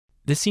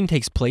This scene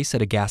takes place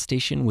at a gas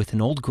station with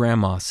an old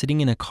grandma sitting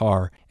in a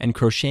car and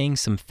crocheting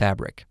some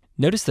fabric.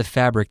 Notice the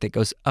fabric that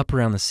goes up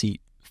around the seat.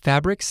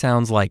 Fabric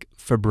sounds like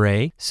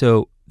Fabry,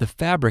 so the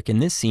fabric in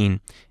this scene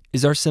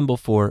is our symbol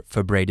for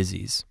Fabry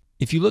disease.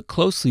 If you look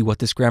closely what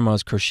this grandma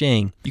is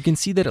crocheting, you can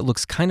see that it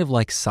looks kind of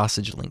like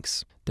sausage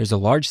links. There's a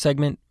large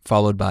segment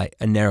followed by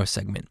a narrow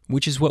segment,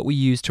 which is what we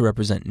use to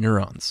represent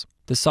neurons.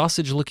 The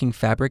sausage-looking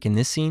fabric in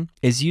this scene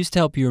is used to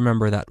help you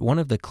remember that one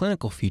of the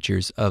clinical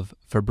features of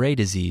Fabry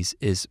disease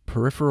is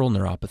peripheral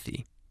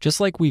neuropathy.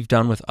 Just like we've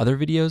done with other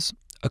videos,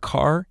 a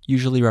car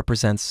usually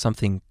represents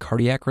something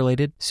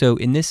cardiac-related, so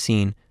in this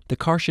scene, the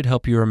car should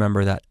help you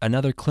remember that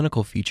another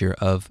clinical feature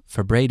of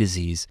Fabry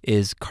disease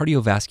is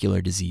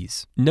cardiovascular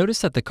disease. Notice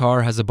that the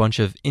car has a bunch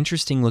of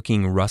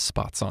interesting-looking rust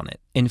spots on it.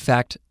 In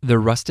fact, the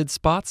rusted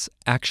spots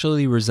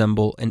actually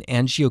resemble an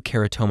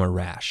angiokeratoma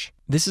rash.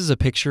 This is a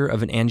picture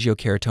of an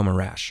angiokeratoma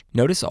rash.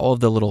 Notice all of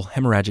the little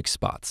hemorrhagic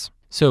spots.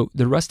 So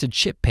the rusted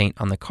chip paint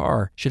on the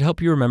car should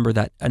help you remember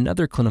that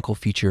another clinical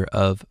feature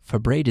of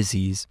Fabry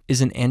disease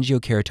is an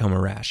angiokeratoma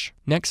rash.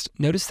 Next,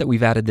 notice that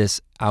we've added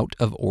this out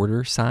of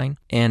order sign,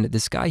 and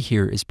this guy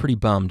here is pretty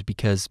bummed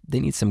because they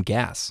need some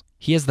gas.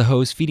 He has the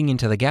hose feeding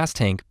into the gas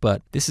tank,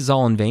 but this is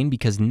all in vain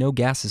because no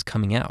gas is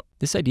coming out.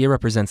 This idea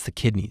represents the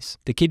kidneys.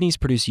 The kidneys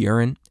produce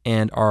urine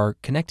and are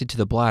connected to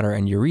the bladder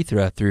and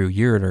urethra through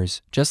ureters,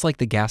 just like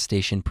the gas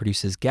station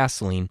produces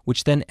gasoline,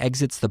 which then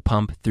exits the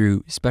pump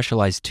through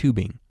specialized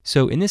tubing.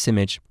 So in this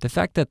image, the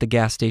fact that the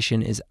gas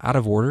station is out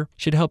of order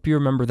should help you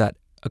remember that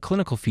a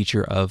clinical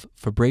feature of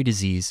Fabry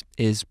disease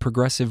is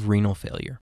progressive renal failure.